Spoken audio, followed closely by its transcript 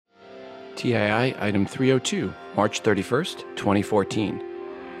TII Item 302, March 31st, 2014.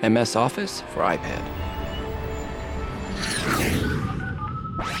 MS Office for iPad.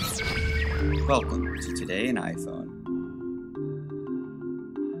 Welcome to Today in iPhone.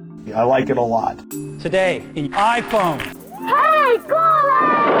 I like it a lot. Today in iPhone. Hey, Google!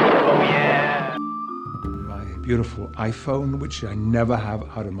 Oh, yeah. My beautiful iPhone, which I never have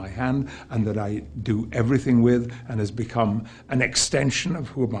out of my hand and that I do everything with and has become an extension of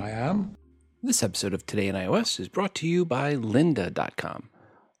who I am. This episode of Today in iOS is brought to you by lynda.com.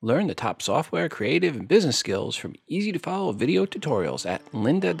 Learn the top software, creative, and business skills from easy-to-follow video tutorials at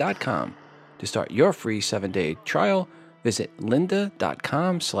lynda.com. To start your free 7-day trial, visit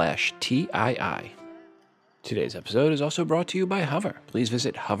lynda.com/TII. Today's episode is also brought to you by Hover. Please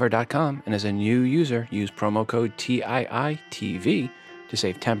visit hover.com, and as a new user, use promo code TIITV to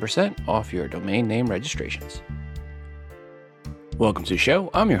save 10% off your domain name registrations. Welcome to the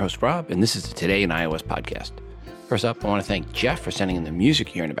show. I'm your host, Rob, and this is the Today in iOS podcast. First up, I want to thank Jeff for sending in the music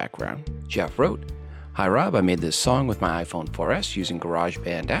here in the background. Jeff wrote, "Hi Rob, I made this song with my iPhone 4S using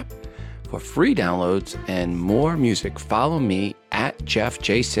GarageBand app. For free downloads and more music, follow me at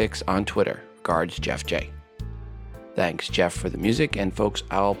JeffJ6 on Twitter. Regards, Jeff J." Thanks, Jeff, for the music, and folks,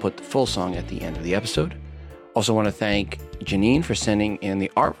 I'll put the full song at the end of the episode. Also want to thank Janine for sending in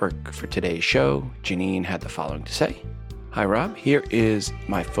the artwork for today's show. Janine had the following to say. "Hi Rob, here is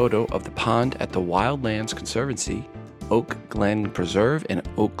my photo of the pond at the Wildlands Conservancy, Oak Glen Preserve in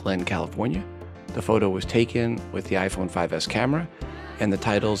Oak Glen, California. The photo was taken with the iPhone 5S camera and the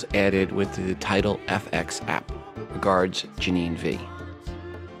titles added with the Title FX app. Regards, Janine V."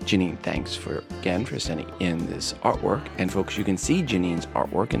 Janine, thanks again for sending in this artwork. And folks, you can see Janine's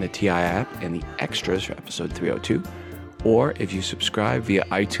artwork in the TI app and the extras for episode 302. Or if you subscribe via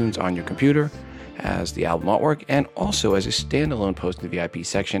iTunes on your computer, as the album artwork, and also as a standalone post in the VIP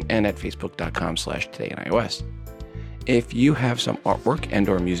section and at facebook.com/todayios. If you have some artwork and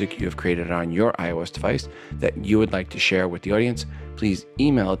or music you have created on your iOS device that you would like to share with the audience, please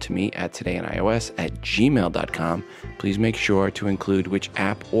email it to me at todayios@gmail.com. Please make sure to include which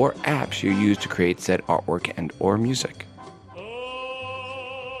app or apps you use to create said artwork and or music.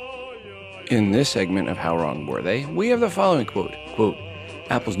 In this segment of How Wrong Were They, we have the following quote,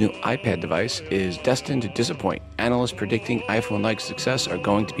 "Apple's new iPad device is destined to disappoint. Analysts predicting iPhone-like success are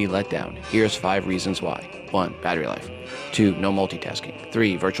going to be let down. Here's 5 reasons why. 1. Battery life. 2. No multitasking.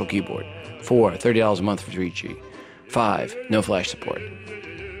 3. Virtual keyboard. 4. $30 a month for 3G. 5. No flash support."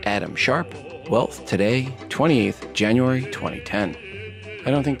 Adam Sharp, Wealth Today, 28th January 2010.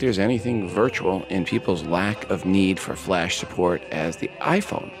 I don't think there's anything virtual in people's lack of need for flash support, as the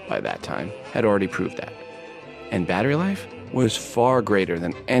iPhone, by that time, had already proved that. And battery life was far greater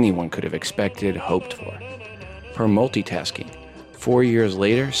than anyone could have expected, hoped for. Per multitasking, 4 years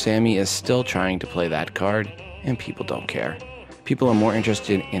later, Sammy is still trying to play that card, and people don't care. People are more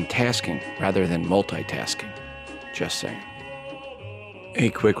interested in tasking rather than multitasking. Just saying. A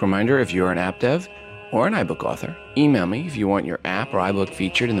quick reminder, if you're an app dev or an iBook author, email me if you want your app or iBook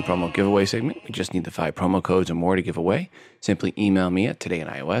featured in the promo giveaway segment. We just need the 5 promo codes or more to give away. Simply email me at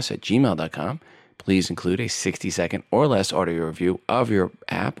todayios@gmail.com. Please include a 60-second or less audio review of your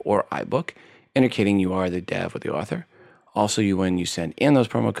app or iBook, indicating you are the dev or the author. Also, when you send in those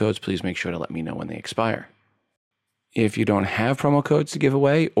promo codes, please make sure to let me know when they expire. If you don't have promo codes to give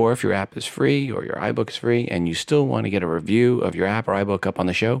away, or if your app is free or your iBook is free and you still want to get a review of your app or iBook up on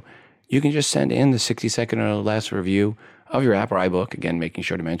the show, you can just send in the 60-second or less review of your app or iBook, again, making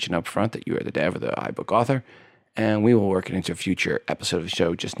sure to mention up front that you are the dev or the iBook author, and we will work it into a future episode of the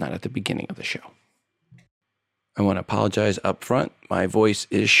show, just not at the beginning of the show. I want to apologize up front. My voice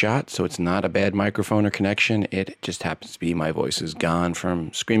is shot, so it's not a bad microphone or connection. It just happens to be my voice is gone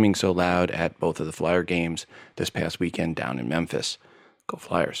from screaming so loud at both of the Flyer games this past weekend down in Memphis. Go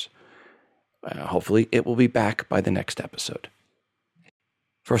Flyers. Hopefully it will be back by the next episode.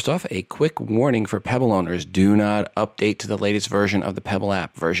 First off, a quick warning for Pebble owners. Do not update to the latest version of the Pebble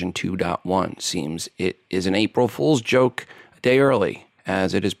app, version 2.1. Seems it is an April Fool's joke a day early,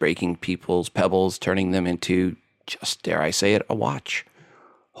 as it is breaking people's Pebbles, turning them into, just dare I say it, a watch.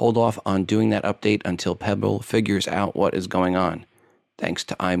 Hold off on doing that update until Pebble figures out what is going on. Thanks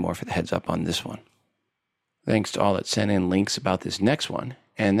to iMore for the heads up on this one. Thanks to all that sent in links about this next one,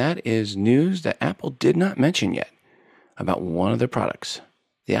 and that is news that Apple did not mention yet about one of their products,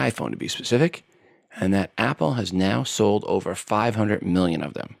 the iPhone to be specific, and that Apple has now sold over 500 million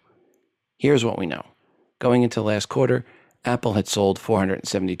of them. Here's what we know. Going into last quarter, Apple had sold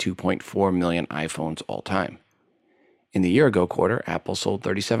 472.4 million iPhones all time. In the year-ago quarter, Apple sold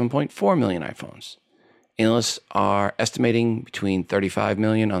 37.4 million iPhones. Analysts are estimating between 35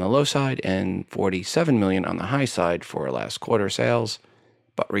 million on the low side and 47 million on the high side for last quarter sales.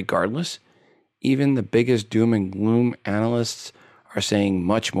 But regardless, even the biggest doom and gloom analysts are saying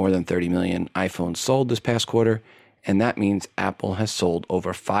much more than 30 million iPhones sold this past quarter, and that means Apple has sold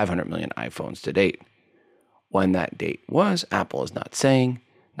over 500 million iPhones to date. When that date was, Apple is not saying,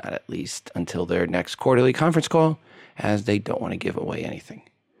 not at least until their next quarterly conference call, as they don't want to give away anything.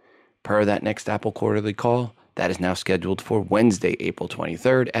 Per that next Apple quarterly call, that is now scheduled for Wednesday, April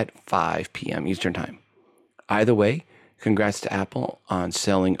 23rd at 5 p.m. Eastern Time. Either way, congrats to Apple on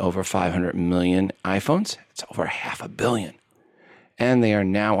selling over 500 million iPhones. It's over 500 million. And they are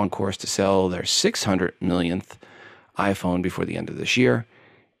now on course to sell their 600 millionth iPhone before the end of this year.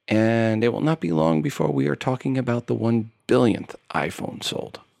 And it will not be long before we are talking about the 1 billionth iPhone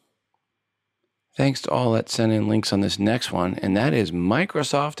sold. Thanks to all that sent in links on this next one, and that is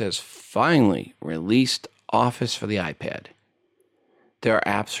Microsoft has finally released Office for the iPad. There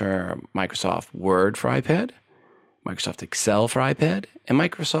are apps for Microsoft Word for iPad, Microsoft Excel for iPad, and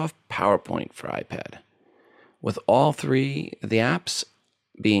Microsoft PowerPoint for iPad. With all three of the apps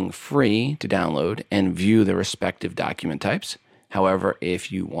being free to download and view their respective document types. However, if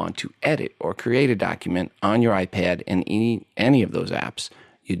you want to edit or create a document on your iPad in any of those apps,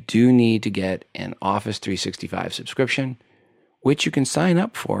 you do need to get an Office 365 subscription, which you can sign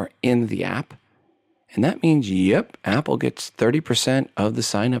up for in the app. And that means, Apple gets 30% of the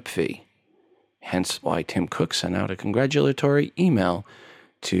sign-up fee. Hence why Tim Cook sent out a congratulatory email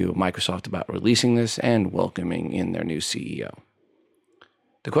to Microsoft about releasing this and welcoming in their new CEO.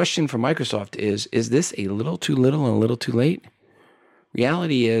 The question for Microsoft is this a little too little and a little too late?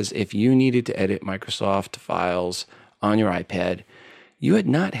 Reality is, if you needed to edit Microsoft files on your iPad, you had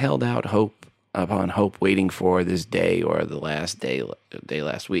not held out hope upon hope waiting for this day or the last day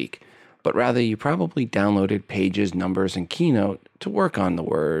last week, but rather you probably downloaded Pages, Numbers, and Keynote to work on the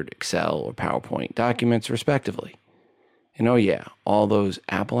Word, Excel, or PowerPoint documents respectively. And oh yeah, all those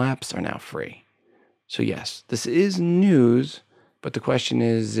Apple apps are now free. So yes, this is news, but the question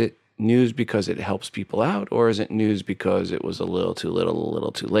is it news because it helps people out, or is it news because it was a little too little, a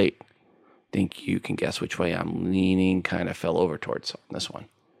little too late? Think you can guess which way I'm leaning, kind of fell over towards on this one.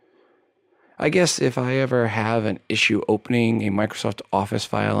 I guess if I ever have an issue opening a Microsoft Office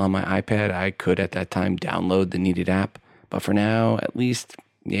file on my iPad, I could at that time download the needed app. But for now, at least,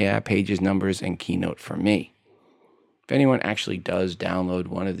 Pages, Numbers, and Keynote for me. If anyone actually does download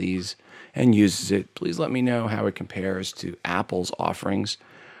one of these and uses it, please let me know how it compares to Apple's offerings.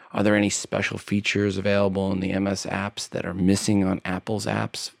 Are there any special features available in the MS apps that are missing on Apple's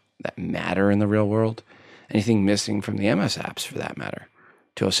apps that matter in the real world? Anything missing from the MS apps for that matter?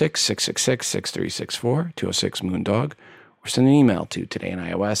 206-666-6364, 206-MOONDOG, or send an email to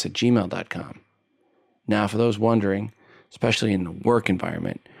todayinios@gmail.com. Now, for those wondering, especially in the work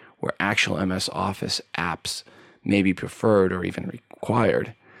environment where actual MS Office apps may be preferred or even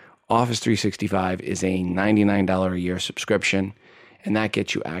required, Office 365 is a $99 a year subscription, and that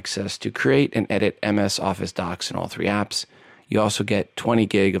gets you access to create and edit MS Office docs in all three apps. You also get 20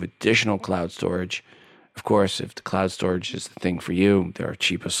 gig of additional cloud storage. Of course, if the cloud storage is the thing for you, there are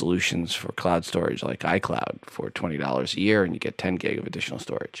cheaper solutions for cloud storage like iCloud for $20 a year, and you get 10 gig of additional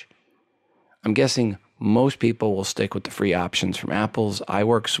storage. I'm guessing most people will stick with the free options from Apple's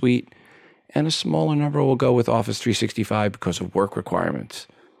iWork suite, and a smaller number will go with Office 365 because of work requirements.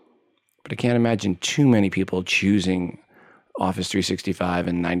 But I can't imagine too many people choosing Office 365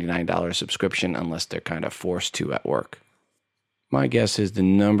 and $99 subscription unless they're kind of forced to at work. My guess is the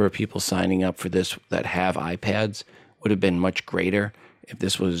number of people signing up for this that have iPads would have been much greater if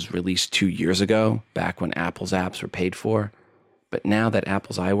this was released 2 years ago, back when Apple's apps were paid for. But now that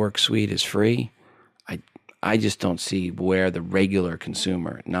Apple's iWork suite is free, I just don't see where the regular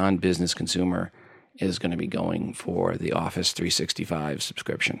consumer, non-business consumer, is going to be going for the Office 365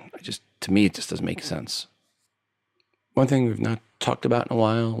 subscription. To me, it just doesn't make sense. One thing we've not talked about in a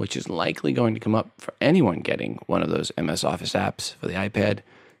while, which is likely going to come up for anyone getting one of those MS Office apps for the iPad,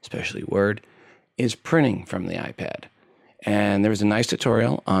 especially Word, is printing from the iPad. And there was a nice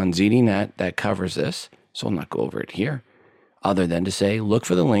tutorial on ZDNet that covers this, so I'll not go over it here, other than to say look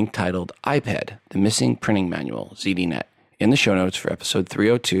for the link titled iPad, the Missing Printing Manual, ZDNet, in the show notes for episode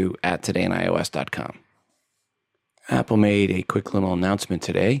 302 at todayinios.com. Apple made a quick little announcement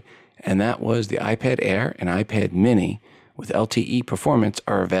today, and that was the iPad Air and iPad Mini with LTE performance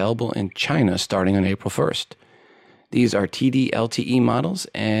are available in China starting on April 1st. These are TD-LTE models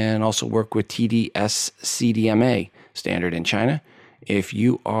and also work with TD-SCDMA standard in China. If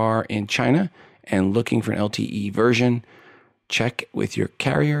you are in China and looking for an LTE version, check with your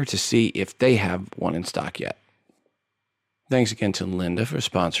carrier to see if they have one in stock yet. Thanks again to Lynda for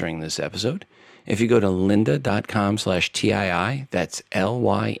sponsoring this episode. If you go to lynda.com/TII, that's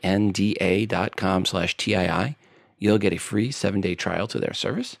LYNDA.com/TII, you'll get a free 7-day trial to their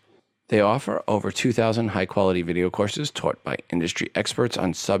service. They offer over 2,000 high-quality video courses taught by industry experts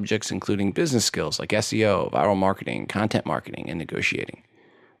on subjects including business skills like SEO, viral marketing, content marketing, and negotiating.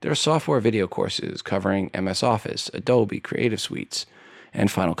 There are software video courses covering MS Office, Adobe Creative Suites,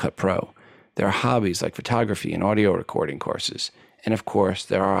 and Final Cut Pro. There are hobbies like photography and audio recording courses. And of course,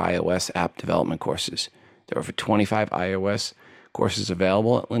 there are iOS app development courses. There are over 25 iOS courses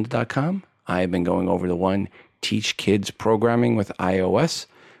available at lynda.com. I have been going over the one, Teach Kids Programming with iOS,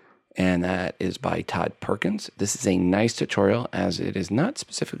 and that is by Todd Perkins. This is a nice tutorial as it is not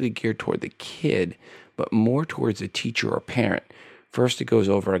specifically geared toward the kid, but more towards the teacher or parent. First, it goes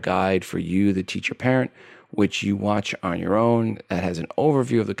over a guide for you, the teacher parent, which you watch on your own, that has an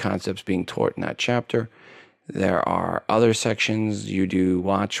overview of the concepts being taught in that chapter. There are other sections you do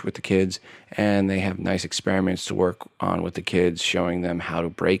watch with the kids, and they have nice experiments to work on with the kids, showing them how to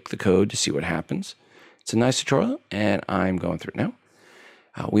break the code to see what happens. It's a nice tutorial, and I'm going through it now.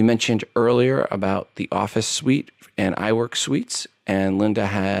 We mentioned earlier about the Office suite and iWork suites, and Lynda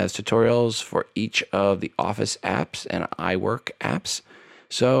has tutorials for each of the Office apps and iWork apps.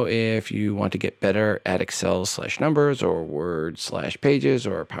 So if you want to get better at Excel/Numbers or Word/Pages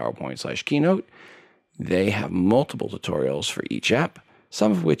or PowerPoint/Keynote, they have multiple tutorials for each app,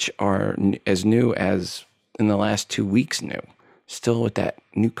 some of which are as new as in the last 2 weeks new, still with that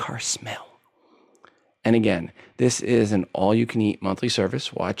new car smell. And again, this is an all-you-can-eat monthly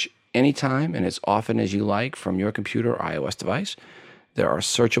service. Watch anytime and as often as you like from your computer or iOS device. There are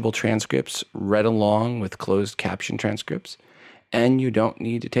searchable transcripts read along with closed caption transcripts. And you don't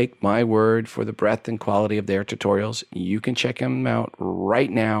need to take my word for the breadth and quality of their tutorials. You can check them out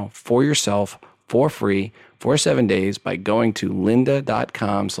right now for yourself for free for 7 days by going to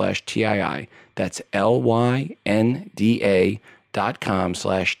lynda.com/TII. That's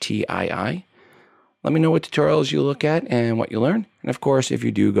LYNDA.com/TII. Let me know what tutorials you look at and what you learn. And of course, if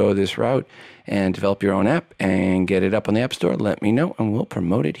you do go this route and develop your own app and get it up on the App Store, let me know and we'll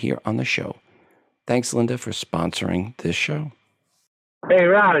promote it here on the show. Thanks, Lynda, for sponsoring this show. Hey,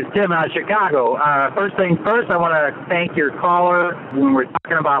 Rob, it's Tim out of Chicago. First things first, I want to thank your caller when we're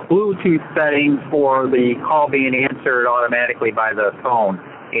talking about Bluetooth settings for the call being answered automatically by the phone.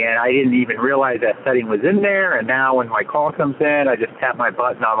 And I didn't even realize that setting was in there. And now when my call comes in, I just tap my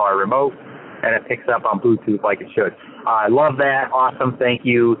button on my remote and it picks up on Bluetooth like it should. I love that. Awesome. Thank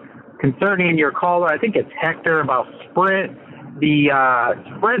you. Concerning your caller, I think it's Hector about Sprint. The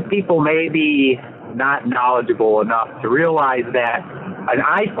Sprint people may be not knowledgeable enough to realize that an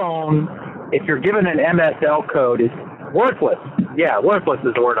iPhone, if you're given an MSL code, is worthless. Yeah, worthless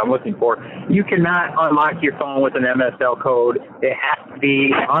is the word I'm looking for. You cannot unlock your phone with an MSL code. It has to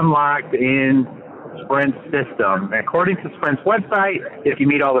be unlocked in Sprint's system. According to Sprint's website, if you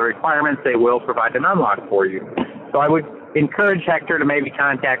meet all the requirements, they will provide an unlock for you. So I would encourage Hector to maybe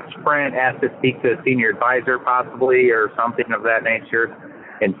contact Sprint, ask to speak to a senior advisor possibly or something of that nature,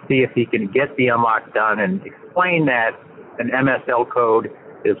 and see if he can get the unlock done and explain that an MSL code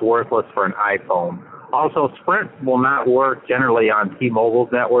is worthless for an iPhone. Also, Sprint will not work generally on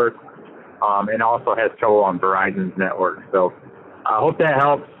T-Mobile's network and also has trouble on Verizon's network. So I hope that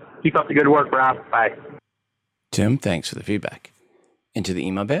helps. Keep up the good work, Rob. Bye. Tim, thanks for the feedback. Into the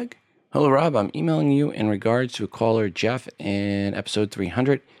email bag. Hello, Rob. I'm emailing you in regards to a caller, Jeff, in episode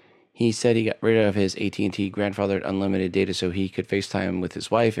 300. He said he got rid of his AT&T grandfathered unlimited data so he could FaceTime with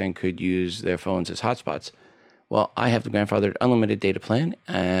his wife and could use their phones as hotspots. Well, I have the grandfathered unlimited data plan,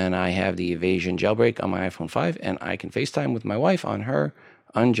 and I have the Evasion jailbreak on my iPhone 5, and I can FaceTime with my wife on her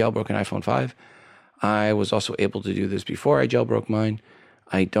unjailbroken iPhone 5. I was also able to do this before I jailbroke mine.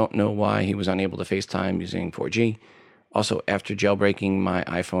 I don't know why he was unable to FaceTime using 4G. Also, after jailbreaking my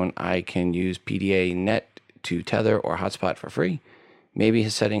iPhone, I can use PDA Net to tether or hotspot for free. Maybe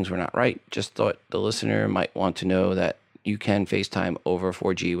his settings were not right. Just thought the listener might want to know that you can FaceTime over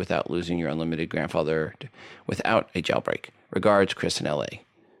 4G without losing your unlimited grandfather without a jailbreak. Regards, Chris in LA.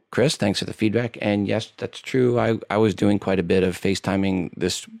 Chris, thanks for the feedback. And yes, that's true. I was doing quite a bit of FaceTiming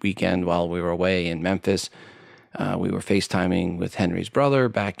this weekend while we were away in Memphis. We were FaceTiming with Henry's brother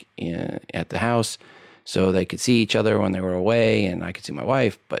back at the house so they could see each other when they were away and I could see my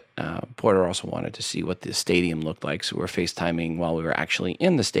wife. But Porter also wanted to see what the stadium looked like. So we were FaceTiming while we were actually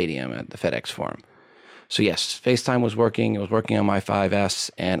in the stadium at the FedEx Forum. So yes, FaceTime was working. It was working on my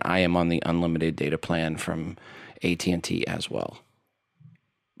 5S, and I am on the unlimited data plan from AT&T as well.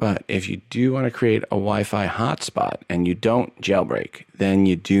 But if you do want to create a Wi-Fi hotspot and you don't jailbreak, then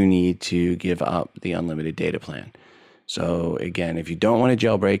you do need to give up the unlimited data plan. So again, if you don't want to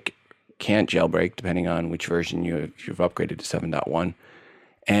jailbreak, can't jailbreak, depending on which version you've upgraded to 7.1,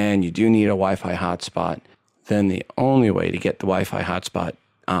 and you do need a Wi-Fi hotspot, then the only way to get the Wi-Fi hotspot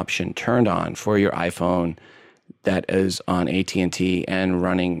option turned on for your iPhone that is on AT&T and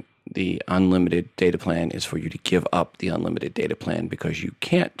running the unlimited data plan is for you to give up the unlimited data plan, because you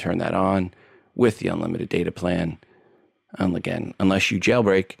can't turn that on with the unlimited data plan, again, unless you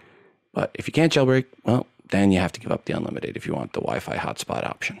jailbreak. But if you can't jailbreak, well, then you have to give up the unlimited if you want the Wi-Fi hotspot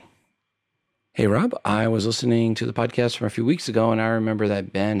option. Hey, Rob, I was listening to the podcast from a few weeks ago, and I remember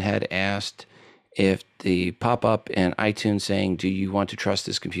that Ben had asked if the pop-up in iTunes saying, "Do you want to trust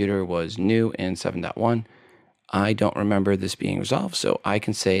this computer?" was new in 7.1. I don't remember this being resolved, so I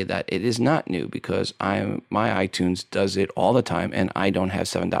can say that it is not new, because my iTunes does it all the time, and I don't have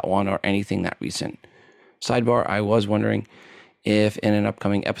 7.1 or anything that recent. Sidebar, I was wondering if in an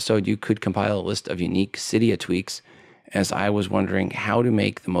upcoming episode you could compile a list of unique Cydia tweaks, as I was wondering how to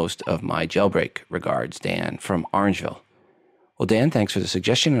make the most of my jailbreak. Regards, Dan from Orangeville. Well, Dan, thanks for the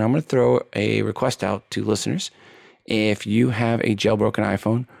suggestion, and I'm going to throw a request out to listeners. If you have a jailbroken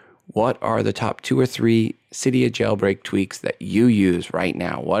iPhone, what are the top 2 or 3 Cydia jailbreak tweaks that you use right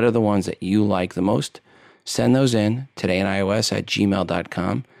now? What are the ones that you like the most? Send those in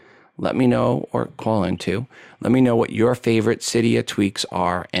todayinios@gmail.com. Let me know, or call in too. Let me know what your favorite Cydia tweaks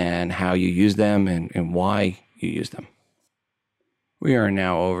are and how you use them and why you use them. We are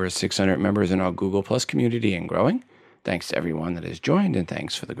now over 600 members in our Google Plus community and growing. Thanks to everyone that has joined, and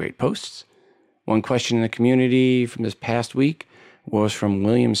thanks for the great posts. One question in the community from this past week was from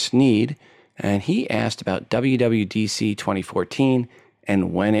William Sneed, and he asked about WWDC 2014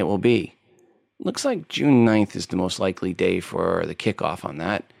 and when it will be. Looks like June 9th is the most likely day for the kickoff on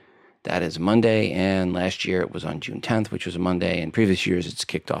that. That is Monday, and last year it was on June 10th, which was a Monday, and previous years it's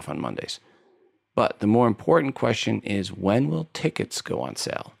kicked off on Mondays. But the more important question is, when will tickets go on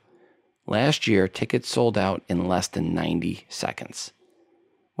sale? Last year, tickets sold out in less than 90 seconds.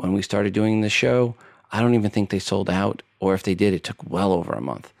 When we started doing the show, I don't even think they sold out, or if they did, it took well over a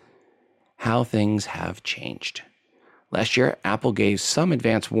month. How things have changed. Last year, Apple gave some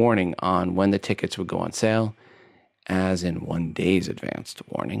advance warning on when the tickets would go on sale, as in 1 day's advanced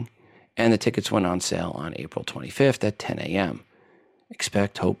warning, and the tickets went on sale on April 25th at 10 a.m.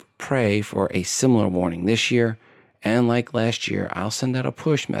 Expect, hope, pray for a similar warning this year, and like last year, I'll send out a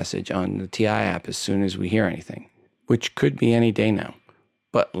push message on the TI app as soon as we hear anything, which could be any day now,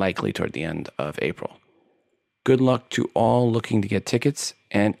 but likely toward the end of April. Good luck to all looking to get tickets,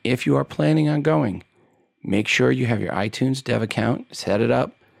 and if you are planning on going, make sure you have your iTunes dev account, set it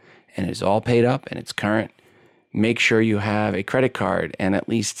up, and it's all paid up and it's current. Make sure you have a credit card and at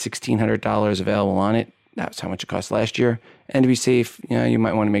least $1,600 available on it. That's how much it cost last year. And to be safe, you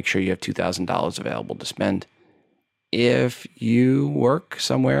might want to make sure you have $2,000 available to spend. If you work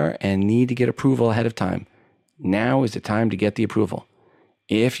somewhere and need to get approval ahead of time, now is the time to get the approval.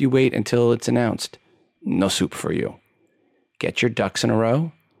 If you wait until it's announced, no soup for you. Get your ducks in a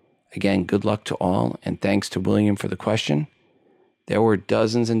row. Again, good luck to all, and thanks to William for the question. There were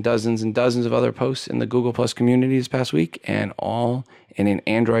dozens and dozens and dozens of other posts in the Google Plus community this past week, and all in an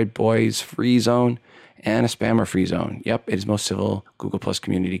Android Boys free zone and a spammer free zone. Yep, it is most civil Google Plus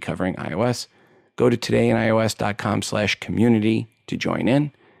community covering iOS. Go to todayinios.com/community to join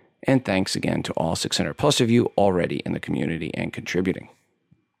in. And thanks again to all 600 plus of you already in the community and contributing.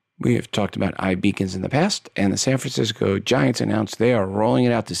 We have talked about iBeacons in the past, and the San Francisco Giants announced they are rolling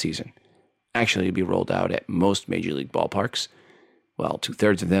it out this season. Actually, it'll be rolled out at most Major League ballparks. Well,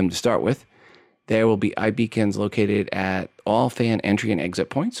 2/3 of them to start with. There will be iBeacons located at all fan entry and exit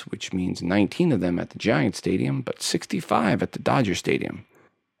points, which means 19 of them at the Giants Stadium, but 65 at the Dodger Stadium.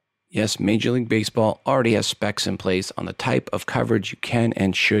 Yes, Major League Baseball already has specs in place on the type of coverage you can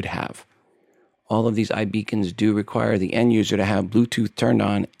and should have. All of these iBeacons do require the end user to have Bluetooth turned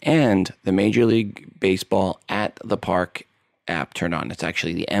on and the Major League Baseball at the Park app turned on. It's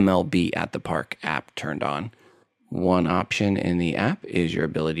actually the MLB at the Park app turned on. One option in the app is your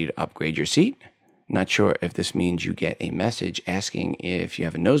ability to upgrade your seat. Not sure if this means you get a message asking if you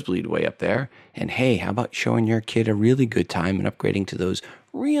have a nosebleed way up there. And hey, how about showing your kid a really good time and upgrading to those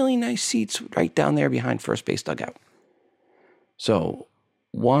really nice seats right down there behind first base dugout. So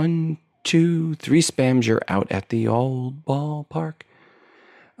 1, 2, 3 spams, you're out at the old ballpark.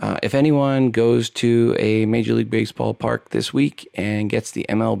 If anyone goes to a Major League Baseball park this week and gets the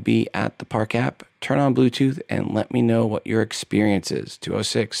MLB at the Park app, turn on Bluetooth and let me know what your experience is.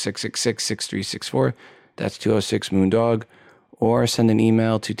 206-666-6364. That's 206 Moondog. or send an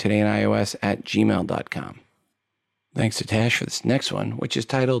email to todayinios@gmail.com. Thanks to Tash for this next one, which is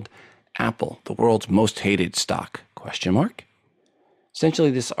titled Apple, the World's Most Hated Stock?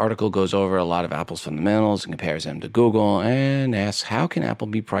 Essentially, this article goes over a lot of Apple's fundamentals and compares them to Google and asks, how can Apple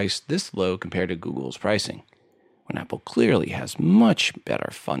be priced this low compared to Google's pricing, when Apple clearly has much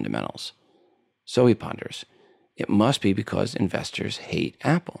better fundamentals? So he ponders, it must be because investors hate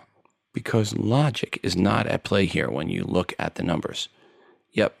Apple, because logic is not at play here when you look at the numbers.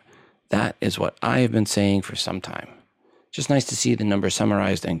 Yep, that is what I have been saying for some time. Just nice to see the numbers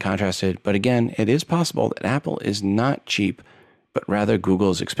summarized and contrasted, but again, it is possible that Apple is not cheap, but rather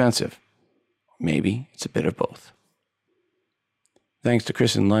Google is expensive. Maybe it's a bit of both. Thanks to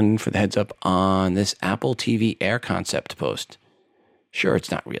Chris in London for the heads up on this Apple TV Air concept post. Sure,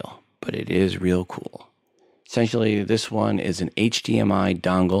 it's not real, but it is real cool. Essentially, this one is an HDMI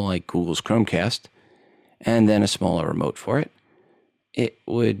dongle like Google's Chromecast, and then a smaller remote for it. It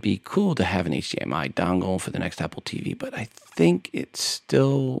would be cool to have an HDMI dongle for the next Apple TV, but I think it'd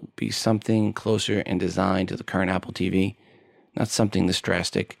still be something closer in design to the current Apple TV, not something this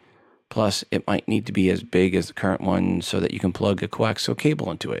drastic. Plus, it might need to be as big as the current one so that you can plug a coaxial cable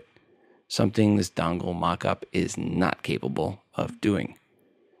into it, something this dongle mock-up is not capable of doing.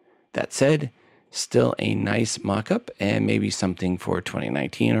 That said, still a nice mock-up and maybe something for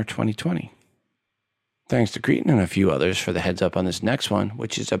 2019 or 2020. Thanks to Cretan and a few others for the heads up on this next one,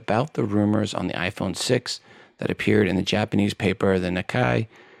 which is about the rumors on the iPhone 6 that appeared in the Japanese paper, the Nikkei,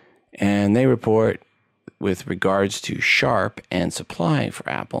 and they report with regards to Sharp and supply for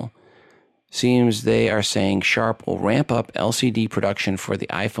Apple. Seems they are saying Sharp will ramp up LCD production for the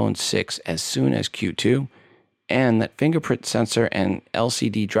iPhone 6 as soon as Q2, and that fingerprint sensor and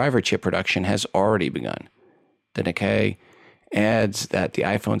LCD driver chip production has already begun. The Nikkei adds that the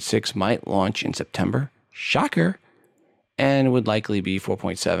iPhone 6 might launch in September. Shocker! And would likely be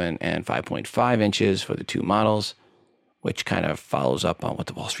 4.7 and 5.5 inches for the two models, which kind of follows up on what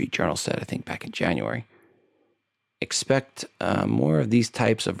the Wall Street Journal said, I think, back in January. Expect more of these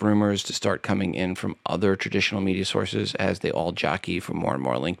types of rumors to start coming in from other traditional media sources as they all jockey for more and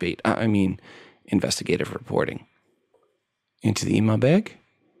more investigative reporting. Into the email bag?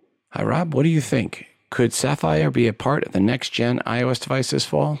 Hi, Rob. What do you think? Could Sapphire be a part of the next-gen iOS device this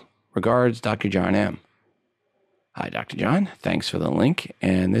fall? Regards, Dr. John M. Hi, Dr. John. Thanks for the link.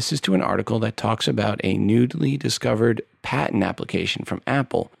 And this is to an article that talks about a newly discovered patent application from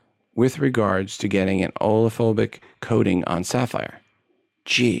Apple with regards to getting an olefophobic coating on Sapphire.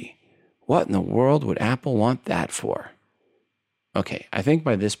 Gee, what in the world would Apple want that for? Okay, I think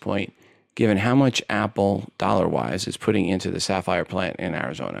by this point, given how much Apple, dollar-wise, is putting into the Sapphire plant in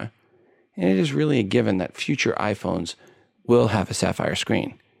Arizona, and it is really a given that future iPhones will have a Sapphire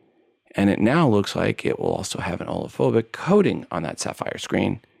screen. And it now looks like it will also have an olefophobic coating on that Sapphire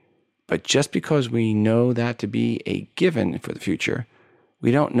screen. But just because we know that to be a given for the future,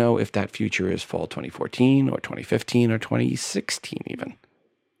 we don't know if that future is fall 2014 or 2015 or 2016 even.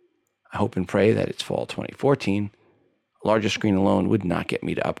 I hope and pray that it's fall 2014. A larger screen alone would not get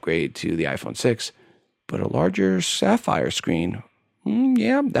me to upgrade to the iPhone 6, but a larger Sapphire screen,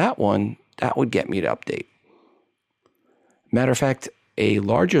 that would get me to update. Matter of fact, a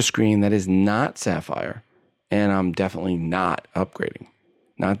larger screen that is not Sapphire, and I'm definitely not upgrading.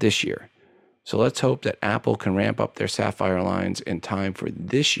 Not this year. So let's hope that Apple can ramp up their Sapphire lines in time for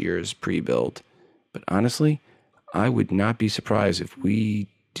this year's pre-build. But honestly, I would not be surprised if we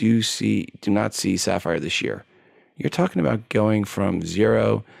do not see Sapphire this year. You're talking about going from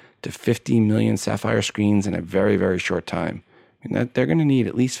 0 to 50 million Sapphire screens in a very, very short time. And they're going to need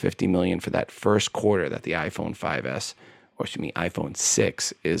at least 50 million for that first quarter that the iPhone 5S, iPhone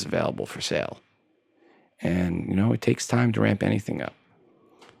 6 is available for sale. And, it takes time to ramp anything up.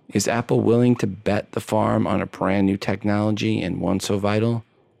 Is Apple willing to bet the farm on a brand new technology and one so vital?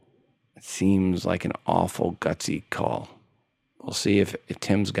 It seems like an awful gutsy call. We'll see if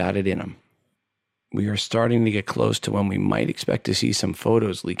Tim's got it in him. We are starting to get close to when we might expect to see some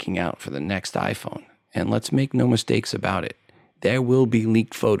photos leaking out for the next iPhone. And let's make no mistakes about it. There will be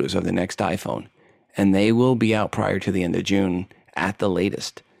leaked photos of the next iPhone, and they will be out prior to the end of June at the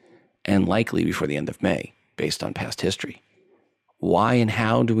latest, and likely before the end of May, based on past history. Why and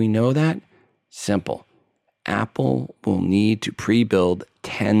how do we know that? Simple. Apple will need to pre-build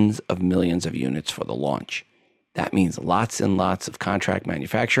tens of millions of units for the launch. That means lots and lots of contract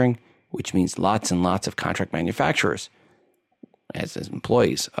manufacturing, which means lots and lots of contract manufacturers as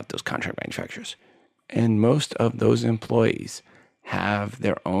employees of those contract manufacturers. And most of those employees have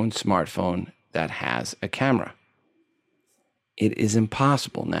their own smartphone that has a camera. It is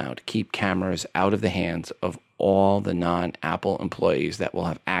impossible now to keep cameras out of the hands of all the non-Apple employees that will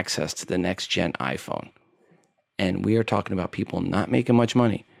have access to the next-gen iPhone. And we are talking about people not making much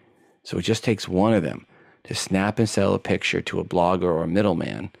money. So it just takes one of them to snap and sell a picture to a blogger or a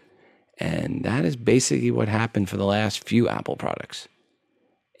middleman. And that is basically what happened for the last few Apple products.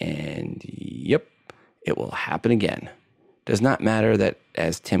 And yep, it will happen again. Does not matter that,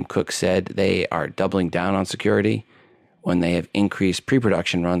 as Tim Cook said, they are doubling down on security when they have increased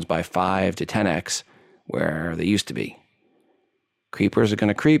pre-production runs by 5 to 10x where they used to be. Creepers are going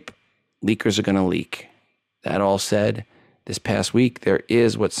to creep, leakers are going to leak. That all said, this past week there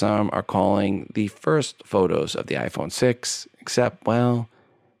is what some are calling the first photos of the iPhone 6, except, well,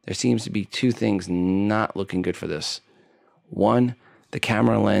 there seems to be two things not looking good for this. One, the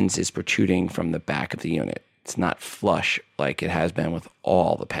camera lens is protruding from the back of the unit. It's not flush like it has been with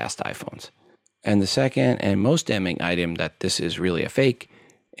all the past iPhones. And the second and most damning item that this is really a fake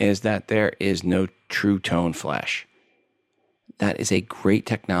is that there is no True Tone flash. That is a great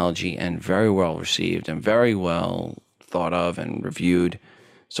technology and very well received and very well thought of and reviewed.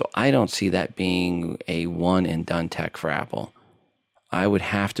 So I don't see that being a one and done tech for Apple. I would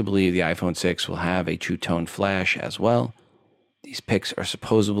have to believe the iPhone 6 will have a True Tone flash as well. These pics are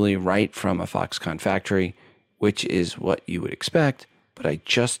supposedly right from a Foxconn factory, which is what you would expect, but I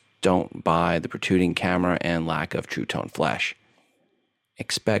just don't buy the protruding camera and lack of True Tone flash.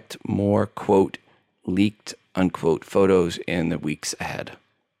 Expect more, quote, leaked, unquote, photos in the weeks ahead.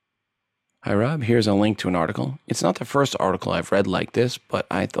 Hi, Rob. Here's a link to an article. It's not the first article I've read like this, but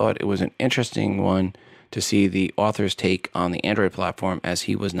I thought it was an interesting one to see the author's take on the Android platform, as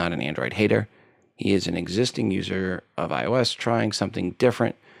he was not an Android hater. He is an existing user of iOS trying something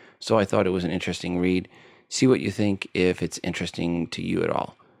different, so I thought it was an interesting read. See what you think if it's interesting to you at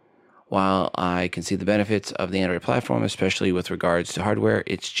all. While I can see the benefits of the Android platform, especially with regards to hardware,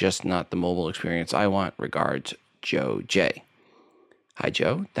 it's just not the mobile experience I want. Regards, Joe J. Hi,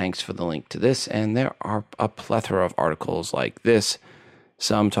 Joe. Thanks for the link to this. And there are a plethora of articles like this,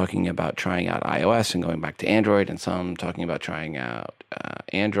 some talking about trying out iOS and going back to Android, and some talking about trying out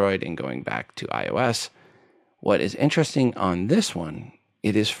Android and going back to iOS. What is interesting on this one,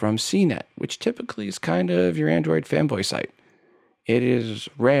 it is from CNET, which typically is kind of your Android fanboy site. It is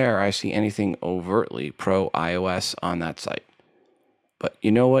rare I see anything overtly pro-iOS on that site. But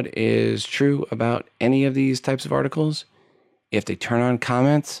you know what is true about any of these types of articles? If they turn on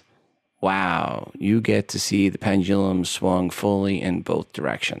comments, wow, you get to see the pendulum swung fully in both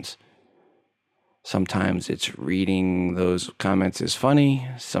directions. Sometimes it's reading those comments is funny.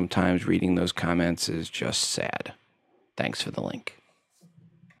 Sometimes reading those comments is just sad. Thanks for the link.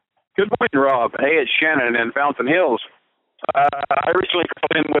 Good morning, Rob. Hey, it's Shannon in Fountain Hills. I recently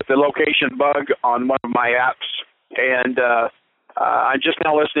called in with the location bug on one of my apps, and I'm just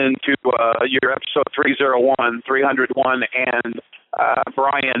now listening to your episode 301, and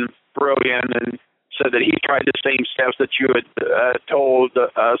Brian wrote in and said that he tried the same steps that you had told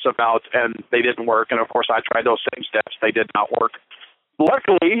us about, and they didn't work. And, of course, I tried those same steps. They did not work.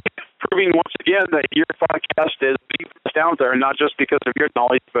 Luckily, proving once again that your podcast is the best out there, not just because of your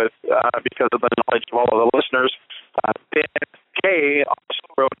knowledge, but because of the knowledge of all of the listeners. Dan K also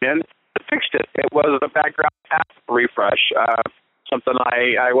wrote in and fixed it. It was a background app refresh, something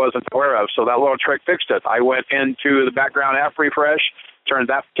I wasn't aware of. So that little trick fixed it. I went into the background app refresh, turned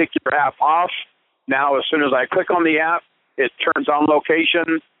that particular app off. Now, as soon as I click on the app, it turns on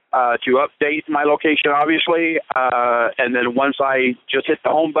location to update my location, obviously. And then once I just hit the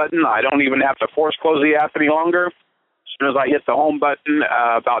home button, I don't even have to force close the app any longer. As soon as I hit the home button,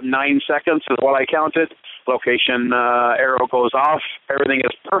 about 9 seconds is what I counted. Location arrow goes off. Everything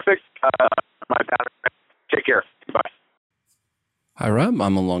is perfect. My battery. Take care. Bye. Hi, Rob.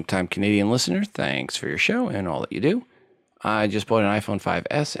 I'm a longtime Canadian listener. Thanks for your show and all that you do. I just bought an iPhone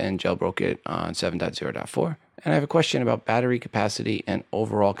 5S and jailbroke it on 7.0.4, and I have a question about battery capacity and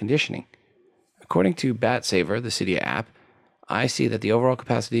overall conditioning. According to BatSaver, the Cydia app, I see that the overall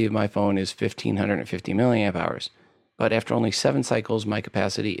capacity of my phone is 1,550 milliamp hours, but after only 7 cycles, my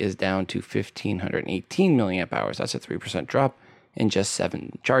capacity is down to 1,518 milliamp hours. That's a 3% drop in just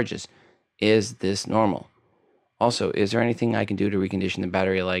 7 charges. Is this normal? Also, is there anything I can do to recondition the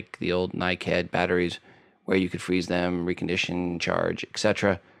battery like the old NiCad batteries where you could freeze them, recondition, charge,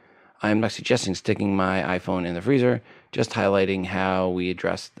 etc.? I'm not suggesting sticking my iPhone in the freezer, just highlighting how we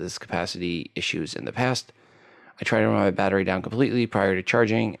addressed this capacity issues in the past. I try to run my battery down completely prior to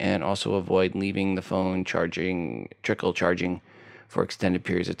charging and also avoid leaving the phone trickle charging for extended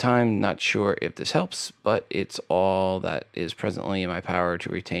periods of time. Not sure if this helps, but it's all that is presently in my power to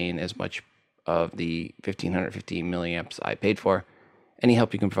retain as much of the 1550 milliamps I paid for. Any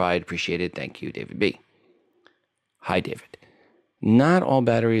help you can provide, appreciated. Thank you, David B. Hi, David. Not all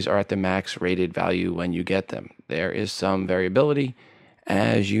batteries are at the max rated value when you get them. There is some variability,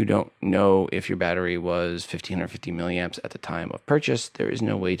 as you don't know if your battery was 1550 milliamps at the time of purchase. There is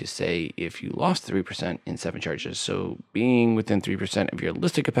no way to say if you lost 3% in 7 charges, so being within 3% of your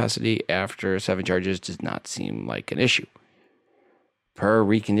listed capacity after 7 charges does not seem like an issue. Per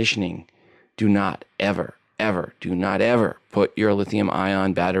reconditioning, do not ever put your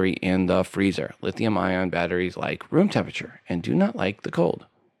lithium-ion battery in the freezer. Lithium-ion batteries like room temperature and do not like the cold,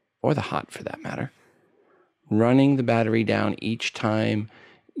 or the hot for that matter. Running the battery down each time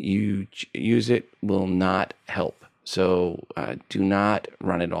you use it will not help. So do not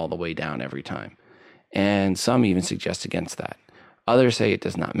run it all the way down every time. And some even suggest against that. Others say it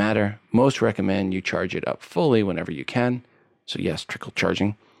does not matter. Most recommend you charge it up fully whenever you can. So yes, trickle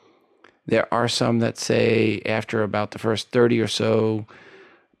charging. There are some that say after about the first 30 or so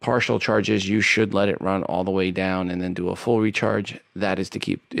partial charges, you should let it run all the way down and then do a full recharge. That is to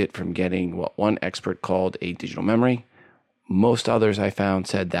keep it from getting what one expert called a digital memory. Most others I found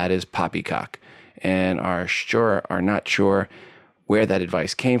said that is poppycock and are not sure where that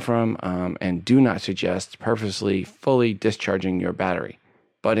advice came from, and do not suggest purposely fully discharging your battery.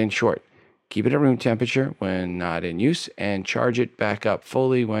 But in short, keep it at room temperature when not in use and charge it back up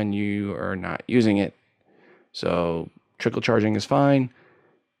fully when you are not using it. So trickle charging is fine.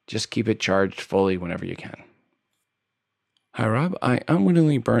 Just keep it charged fully whenever you can. Hi, Rob. I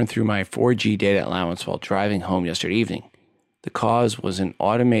unwittingly burned through my 4G data allowance while driving home yesterday evening. The cause was an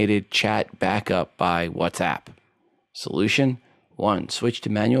automated chat backup by WhatsApp. Solution: 1. Switch to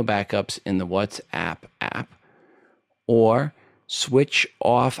manual backups in the WhatsApp app, or switch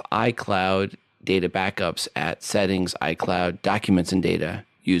off iCloud data backups at Settings, iCloud, Documents and Data.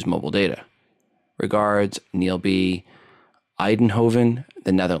 Use mobile data. Regards, Neil B., Eindhoven,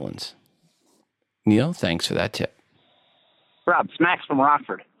 the Netherlands. Neil, thanks for that tip. Rob, it's Max from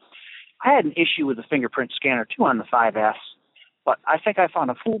Rockford. I had an issue with the fingerprint scanner too on the 5S, but I think I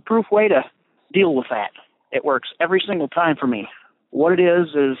found a foolproof way to deal with that. It works every single time for me. What it is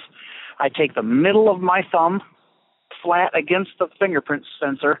I take the middle of my thumb flat against the fingerprint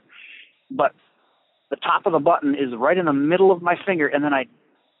sensor, but the top of the button is right in the middle of my finger, and then I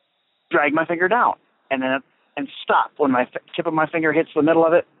drag my finger down and stop when my tip of my finger hits the middle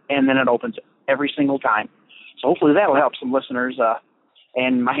of it, and then it opens it every single time. So hopefully that'll help some listeners.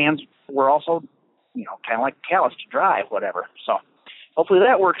 And my hands were also, kind of like callous to drive, whatever. So hopefully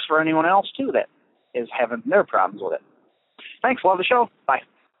that works for anyone else too that is having their problems with it. Thanks. Love the show. Bye.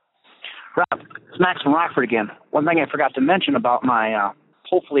 Rob, it's Max from Rockford again. One thing I forgot to mention about my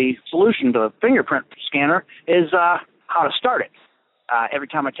hopefully solution to the fingerprint scanner is how to start it. Every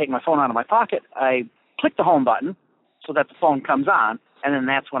time I take my phone out of my pocket, I click the home button so that the phone comes on, and then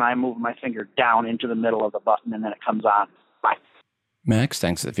that's when I move my finger down into the middle of the button, and then it comes on. Bye. Max,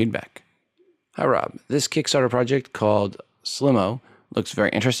 thanks for the feedback. Hi, Rob. This Kickstarter project called Slimo looks very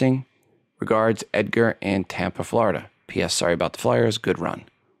interesting. Regards, Edgar in Tampa, Florida. P.S. Sorry about the flyers. Good run.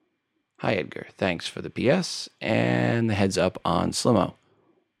 Hi, Edgar. Thanks for the P.S. and the heads up on Slimo.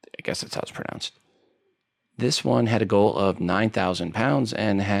 I guess that's how it's pronounced. This one had a goal of 9,000 pounds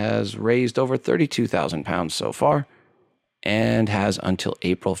and has raised over 32,000 pounds so far, and has until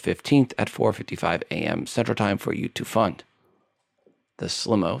April 15th at 4:55 a.m. Central Time for you to fund. The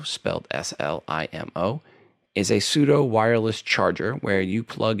Slimo, spelled S-L-I-M-O, is a pseudo wireless charger where you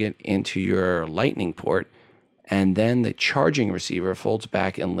plug it into your lightning port, and then the charging receiver folds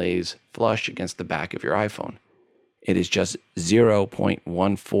back and lays flush against the back of your iPhone. It is just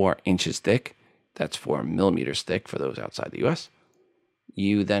 0.14 inches thick. That's 4 millimeters thick for those outside the US.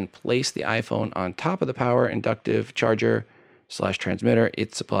 You then place the iPhone on top of the power inductive charger / transmitter.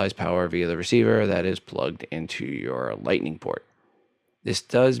 It supplies power via the receiver that is plugged into your lightning port. This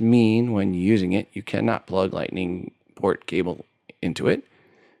does mean when using it, you cannot plug lightning port cable into it,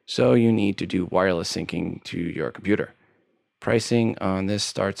 so you need to do wireless syncing to your computer. Pricing on this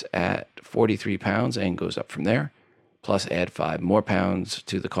starts at 43 pounds and goes up from there. Plus add 5 more pounds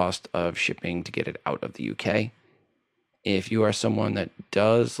to the cost of shipping to get it out of the UK. If you are someone that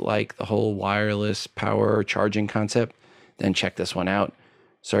does like the whole wireless power charging concept, then check this one out.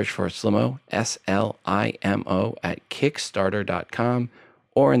 Search for Slimo, S-L-I-M-O, at Kickstarter.com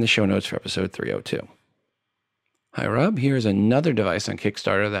or in the show notes for episode 302. Hi, Rob. Here's another device on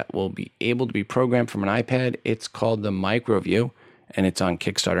Kickstarter that will be able to be programmed from an iPad. It's called the MicroView, and it's on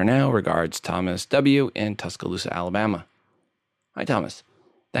Kickstarter now. Regards, Thomas W. in Tuscaloosa, Alabama. Hi, Thomas.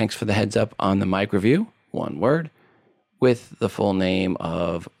 Thanks for the heads up on the MicroView. One word. with the full name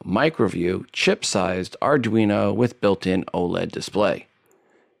of MicroView chip-sized Arduino with built-in OLED display.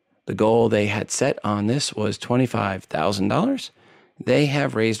 The goal they had set on this was $25,000. They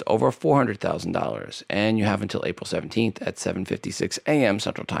have raised over $400,000, and you have until April 17th at 7:56 a.m.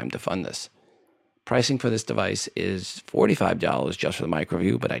 Central Time to fund this. Pricing for this device is $45 just for the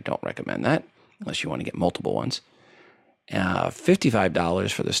MicroView, but I don't recommend that unless you want to get multiple ones.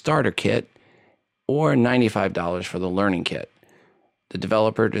 $55 for the starter kit, or $95 for the learning kit. The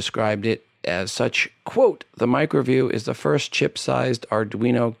developer described it as such, quote, "The MicroView is the first chip-sized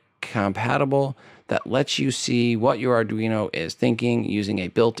Arduino compatible that lets you see what your Arduino is thinking using a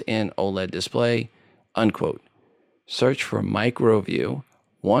built-in OLED display," unquote. Search for MicroView,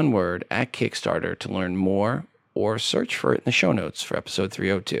 one word, at Kickstarter to learn more, or search for it in the show notes for episode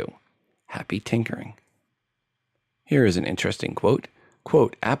 302. Happy tinkering. Here is an interesting quote.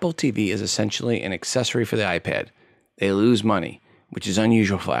 Quote, "Apple TV is essentially an accessory for the iPad. They lose money, which is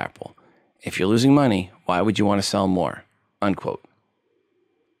unusual for Apple. If you're losing money, why would you want to sell more?" Unquote.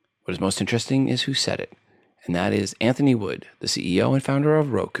 What is most interesting is who said it, and that is Anthony Wood, the CEO and founder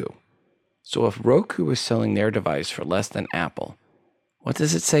of Roku. So if Roku is selling their device for less than Apple, what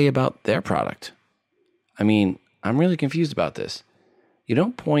does it say about their product? I mean, I'm really confused about this. You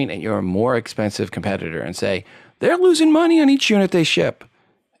don't point at your more expensive competitor and say, "They're losing money on each unit they ship."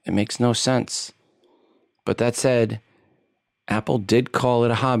 It makes no sense. But that said, Apple did call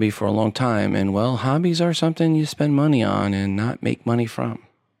it a hobby for a long time, and well, hobbies are something you spend money on and not make money from.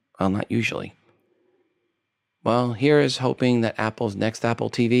 Well, not usually. Well, here is hoping that Apple's next Apple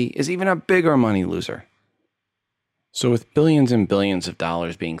TV is even a bigger money loser. So with billions and billions of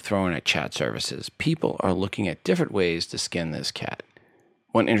dollars being thrown at chat services, people are looking at different ways to skin this cat.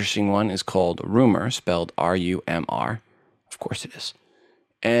 One interesting one is called Rumor, spelled R-U-M-R. Of course it is.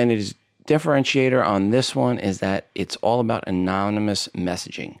 And its differentiator on this one is that it's all about anonymous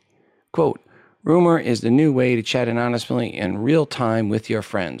messaging. Quote, "Rumor is the new way to chat anonymously in real time with your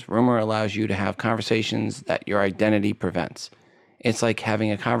friends. Rumor allows you to have conversations that your identity prevents. It's like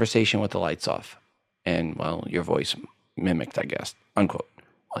having a conversation with the lights off. And, well, your voice mimicked, I guess." Unquote.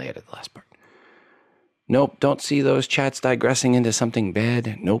 Well, they added the last part. Nope, don't see those chats digressing into something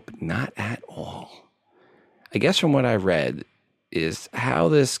bad. Nope, not at all. I guess from what I read is how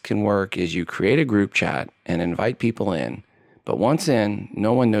this can work is you create a group chat and invite people in, but once in,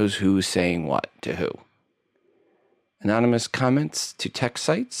 no one knows who's saying what to who. Anonymous comments to tech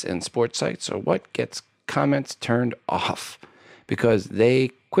sites and sports sites are what gets comments turned off because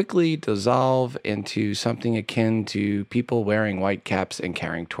they quickly dissolve into something akin to people wearing white caps and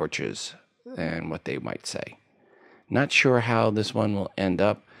carrying torches and what they might say. Not sure how this one will end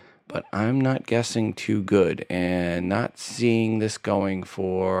up, but I'm not guessing too good and not seeing this going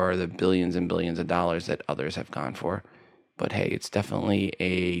for the billions and billions of dollars that others have gone for. But hey, it's definitely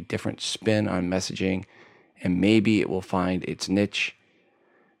a different spin on messaging, and maybe it will find its niche.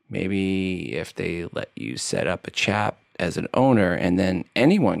 Maybe if they let you set up a chat as an owner and then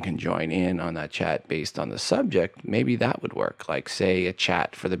anyone can join in on that chat based on the subject, maybe that would work. Like, say, a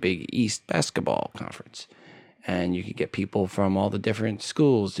chat for the Big East basketball conference. And you could get people from all the different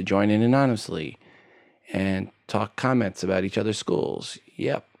schools to join in anonymously and talk comments about each other's schools.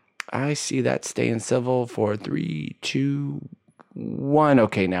 Yep, I see that staying civil for 3, 2, 1.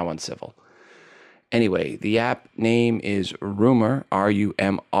 Okay, now uncivil. Anyway, the app name is Rumor,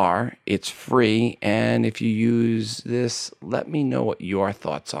 R-U-M-R. It's free, and if you use this, let me know what your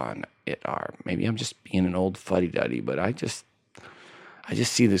thoughts on it are. Maybe I'm just being an old fuddy-duddy, but I just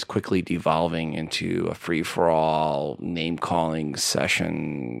see this quickly devolving into a free-for-all name-calling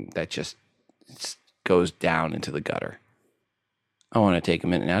session that just goes down into the gutter. I want to take a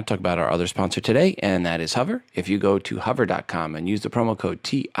minute now to talk about our other sponsor today, and that is Hover. If you go to hover.com and use the promo code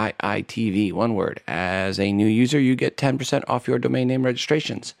TIITV, one word, as a new user, you get 10% off your domain name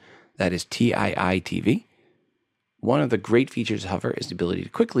registrations. That is TIITV. One of the great features of Hover is the ability to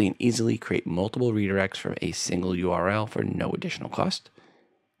quickly and easily create multiple redirects from a single URL for no additional cost.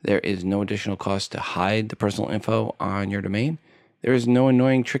 There is no additional cost to hide the personal info on your domain. There is no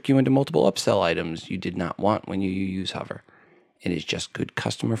annoying trick you into multiple upsell items you did not want when you use Hover. It is just good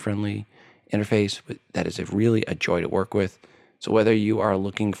customer-friendly interface that is really a joy to work with. So whether you are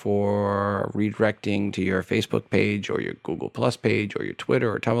looking for redirecting to your Facebook page or your Google Plus page or your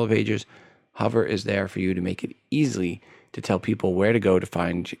Twitter or Tumblr pages, Hover is there for you to make it easy to tell people where to go to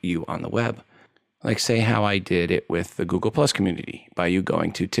find you on the web. Like, say, how I did it with the Google Plus community by you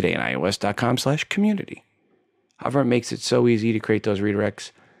going to todayinios.com/community. Hover makes it so easy to create those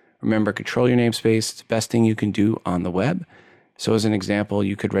redirects. Remember, control your namespace. It's the best thing you can do on the web. So as an example,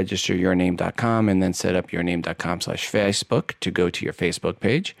 you could register yourname.com and then set up yourname.com/Facebook to go to your Facebook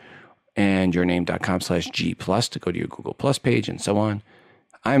page, and yourname.com/G+ to go to your Google Plus page, and so on.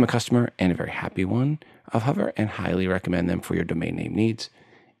 I am a customer and a very happy one of Hover and highly recommend them for your domain name needs.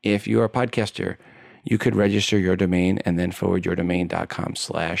 If you are a podcaster, you could register your domain and then forward your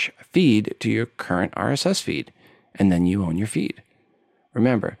domain.com/feed to your current RSS feed, and then you own your feed.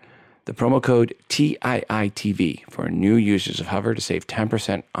 Remember, the promo code TIITV for new users of Hover to save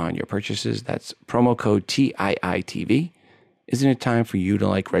 10% on your purchases. That's promo code TIITV. Isn't it time for you to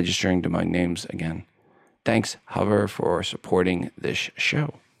like registering domain names again? Thanks, Hover, for supporting this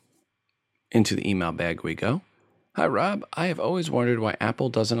show. Into the email bag we go. Hi, Rob. I have always wondered why Apple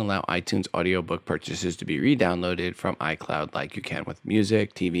doesn't allow iTunes audiobook purchases to be re-downloaded from iCloud like you can with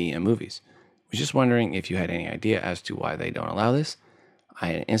music, TV, and movies. Was just wondering if you had any idea as to why they don't allow this. I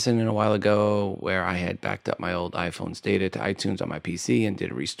had an incident a while ago where I had backed up my old iPhone's data to iTunes on my PC and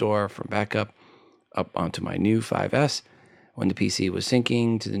did a restore from backup up onto my new 5S. When the PC was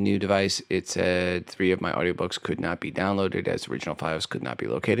syncing to the new device, it said 3 of my audiobooks could not be downloaded as original files could not be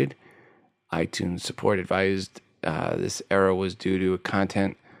located. iTunes support advised this error was due to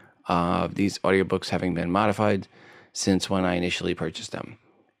content of these audiobooks having been modified since when I initially purchased them.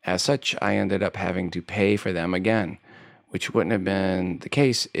 As such, I ended up having to pay for them again, which wouldn't have been the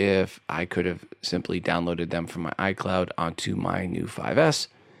case if I could have simply downloaded them from my iCloud onto my new 5S,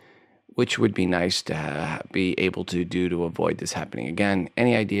 which would be nice to be able to do to avoid this happening again.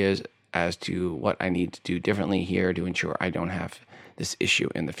 Any ideas as to what I need to do differently here to ensure I don't have this issue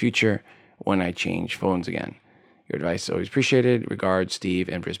in the future when I change phones again? Your advice is always appreciated. Regards, Steve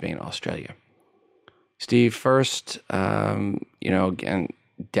in Brisbane, Australia. Steve, first, again,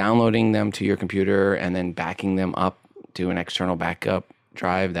 downloading them to your computer and then backing them up to an external backup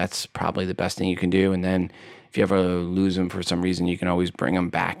drive, that's probably the best thing you can do. And then if you ever lose them for some reason, you can always bring them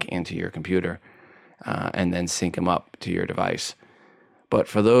back into your computer and then sync them up to your device. But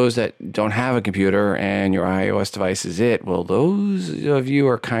for those that don't have a computer and your iOS device is it, well, those of you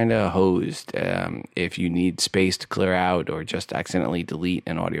are kind of hosed if you need space to clear out or just accidentally delete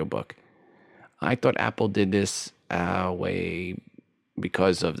an audiobook. I thought Apple did this way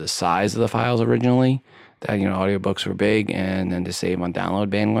because of the size of the files originally, that, audiobooks were big and then to save on download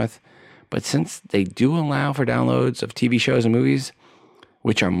bandwidth. But since they do allow for downloads of TV shows and movies,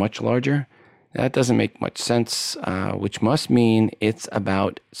 which are much larger, that doesn't make much sense, which must mean it's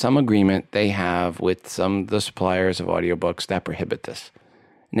about some agreement they have with some of the suppliers of audiobooks that prohibit this.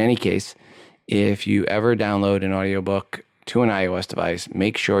 In any case, if you ever download an audiobook to an iOS device,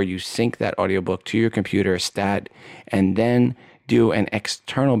 make sure you sync that audiobook to your computer stat and then do an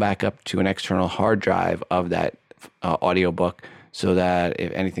external backup to an external hard drive of that audiobook so that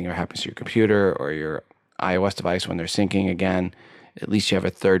if anything ever happens to your computer or your iOS device when they're syncing again, at least you have a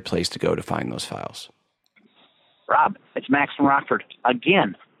third place to go to find those files. Rob, it's Max from Rockford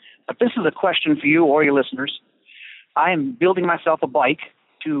again. But this is a question for you or your listeners. I am building myself a bike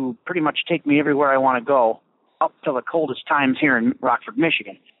to pretty much take me everywhere I want to go up to the coldest times here in Rockford,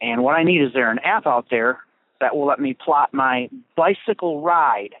 Michigan. And what I need is there an app out there that will let me plot my bicycle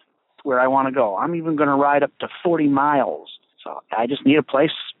ride where I want to go. I'm even going to ride up to 40 miles. So I just need a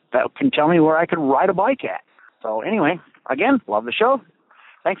place that can tell me where I can ride a bike at. So anyway, again, love the show.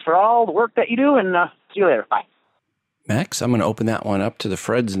 Thanks for all the work that you do, and see you later. Bye. Max, I'm going to open that one up to the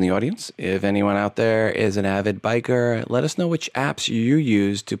Freds in the audience. If anyone out there is an avid biker, let us know which apps you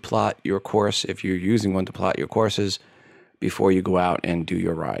use to plot your course, if you're using one to plot your courses before you go out and do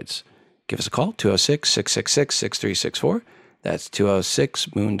your rides. Give us a call, 206-666-6364. That's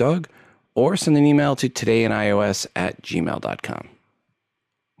 206-MOON-DOG. Or send an email to todayinios@gmail.com.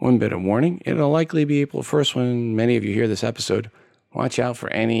 One bit of warning, it'll likely be April 1st when many of you hear this episode. Watch out for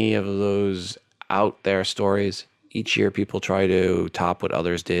any of those out there stories. Each year people try to top what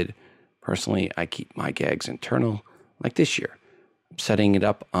others did. Personally, I keep my gags internal, like this year. I'm setting it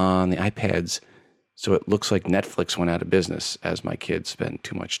up on the iPads so it looks like Netflix went out of business as my kids spend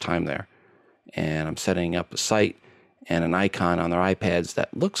too much time there. And I'm setting up a site and an icon on their iPads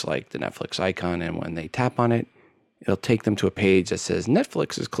that looks like the Netflix icon, and when they tap on it, it'll take them to a page that says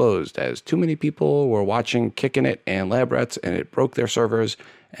Netflix is closed as too many people were watching Kicking It and Lab Rats and it broke their servers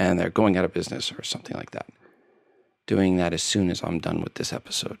and they're going out of business or something like that. Doing that as soon as I'm done with this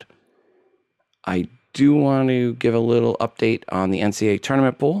episode. I do want to give a little update on the NCAA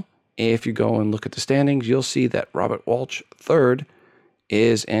tournament pool. If you go and look at the standings, you'll see that Robert Walsh, third,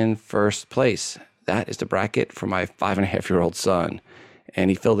 is in first place. That is the bracket for my 5.5-year-old son. And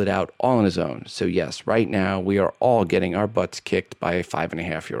he filled it out all on his own. So yes, right now we are all getting our butts kicked by a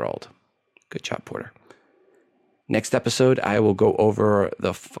 5.5-year-old. Good job, Porter. Next episode, I will go over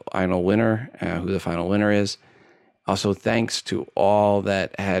the final winner, who the final winner is. Also, thanks to all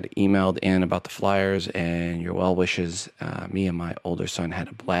that had emailed in about the Flyers and your well wishes. Me and my older son had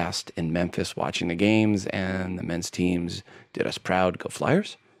a blast in Memphis watching the games, and the men's teams did us proud. Go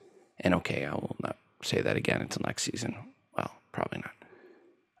Flyers. And okay, I will not say that again until next season. Well, probably not.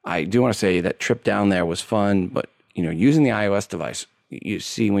 I do want to say that trip down there was fun, but using the iOS device, you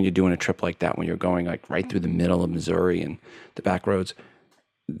see when you're doing a trip like that, when you're going like right through the middle of Missouri and the back roads,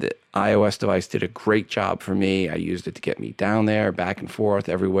 the iOS device did a great job for me. I used it to get me down there, back and forth,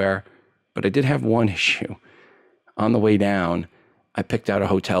 everywhere. But I did have one issue. On the way down, I picked out a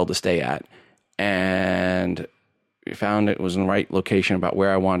hotel to stay at, and we found it was in the right location about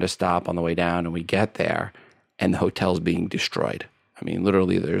where I wanted to stop on the way down, and we get there, and the hotel's being destroyed. I mean,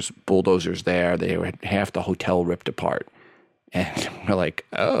 literally, there's bulldozers there. They had half the hotel ripped apart. And we're like,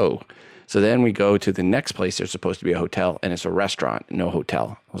 oh. So then we go to the next place. There's supposed to be a hotel, and it's a restaurant, no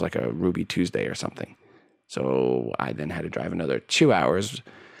hotel. It was like a Ruby Tuesday or something. So I then had to drive another 2 hours.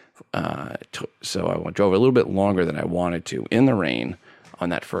 So I drove a little bit longer than I wanted to in the rain on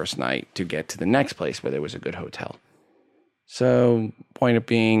that first night to get to the next place where there was a good hotel. So point of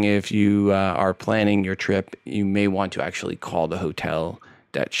being, if you are planning your trip, you may want to actually call the hotel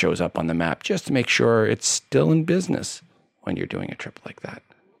that shows up on the map just to make sure it's still in business when you're doing a trip like that.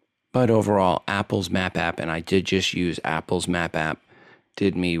 But overall, Apple's Map app, and I did just use Apple's Map app,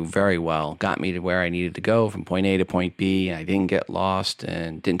 did me very well, got me to where I needed to go from point A to point B, and I didn't get lost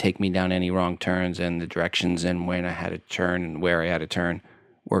and didn't take me down any wrong turns, and the directions and when I had to turn and where I had to turn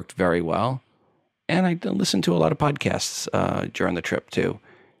worked very well. And I listened to a lot of podcasts during the trip too,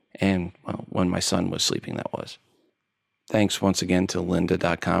 and when my son was sleeping, that was. Thanks once again to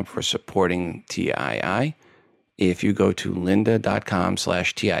lynda.com for supporting TII. If you go to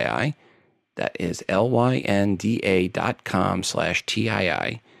lynda.com/TII, that is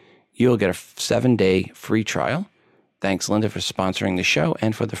lynda.com/TII, you'll get a 7-day free trial. Thanks, Lynda, for sponsoring the show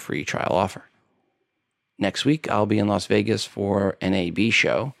and for the free trial offer. Next week, I'll be in Las Vegas for NAB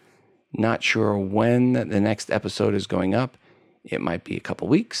show. Not sure when the next episode is going up. It might be a couple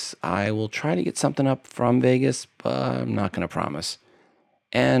weeks. I will try to get something up from Vegas, but I'm not going to promise.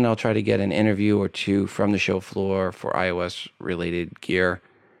 And I'll try to get an interview or two from the show floor for iOS-related gear.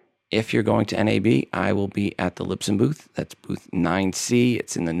 If you're going to NAB, I will be at the Libsyn booth. That's booth 9C.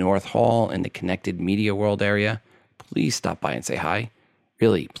 It's in the North Hall in the Connected Media World area. Please stop by and say hi.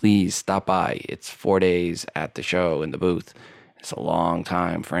 Really, please stop by. It's 4 days at the show in the booth. It's a long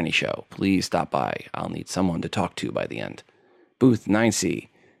time for any show. Please stop by. I'll need someone to talk to by the end. Booth 9C.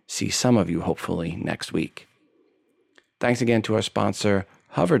 See some of you hopefully next week. Thanks again to our sponsor,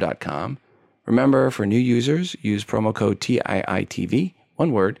 Hover.com. Remember, for new users, use promo code TIITV,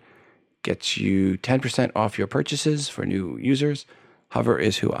 one word, gets you 10% off your purchases for new users. Hover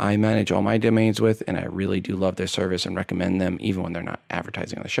is who I manage all my domains with, and I really do love their service and recommend them even when they're not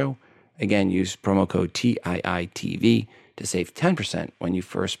advertising on the show. Again, use promo code TIITV to save 10% when you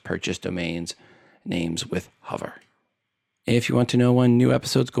first purchase domains names with Hover. If you want to know when new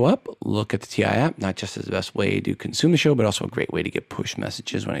episodes go up, look at the TI app, not just as the best way to consume the show, but also a great way to get push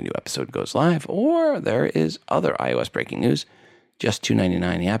messages when a new episode goes live. Or there is other iOS breaking news, just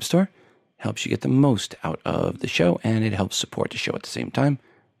 $2.99 in the App Store. Helps you get the most out of the show, and it helps support the show at the same time.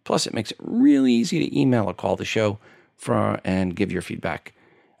 Plus, it makes it really easy to email or call the show and give your feedback.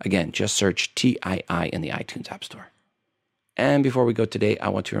 Again, just search TII in the iTunes App Store. And before we go today, I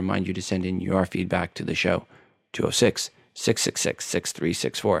want to remind you to send in your feedback to the show,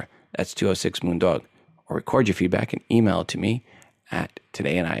 206-666-6364. That's 206-Moondog. Or record your feedback and email it to me at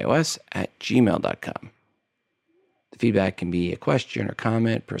todayinios@gmail.com. The feedback can be a question or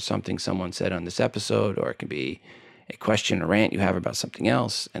comment per something someone said on this episode, or it can be a question or rant you have about something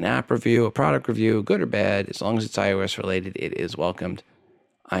else, an app review, a product review, good or bad. As long as it's iOS related, it is welcomed.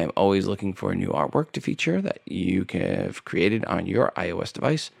 I am always looking for new artwork to feature that you have created on your iOS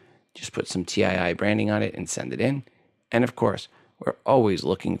device. Just put some TII branding on it and send it in. And of course, we're always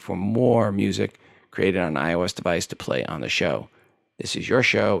looking for more music created on an iOS device to play on the show. This is your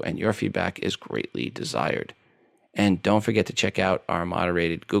show, and your feedback is greatly desired. And don't forget to check out our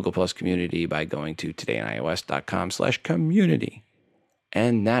moderated Google Plus community by going to todayinios.com/community.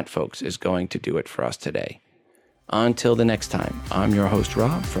 And that, folks, is going to do it for us today. Until the next time, I'm your host,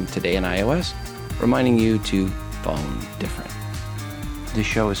 Rob, from Today in iOS, reminding you to phone different. This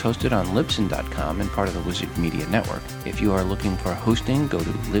show is hosted on Libsyn.com and part of the Wizard Media Network. If you are looking for hosting, go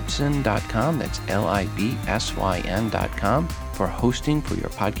to Libsyn.com, that's Libsyn.com, for hosting for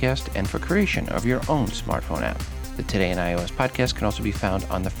your podcast and for creation of your own smartphone app. The Today in iOS podcast can also be found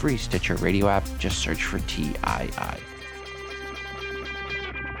on the free Stitcher radio app. Just search for TII.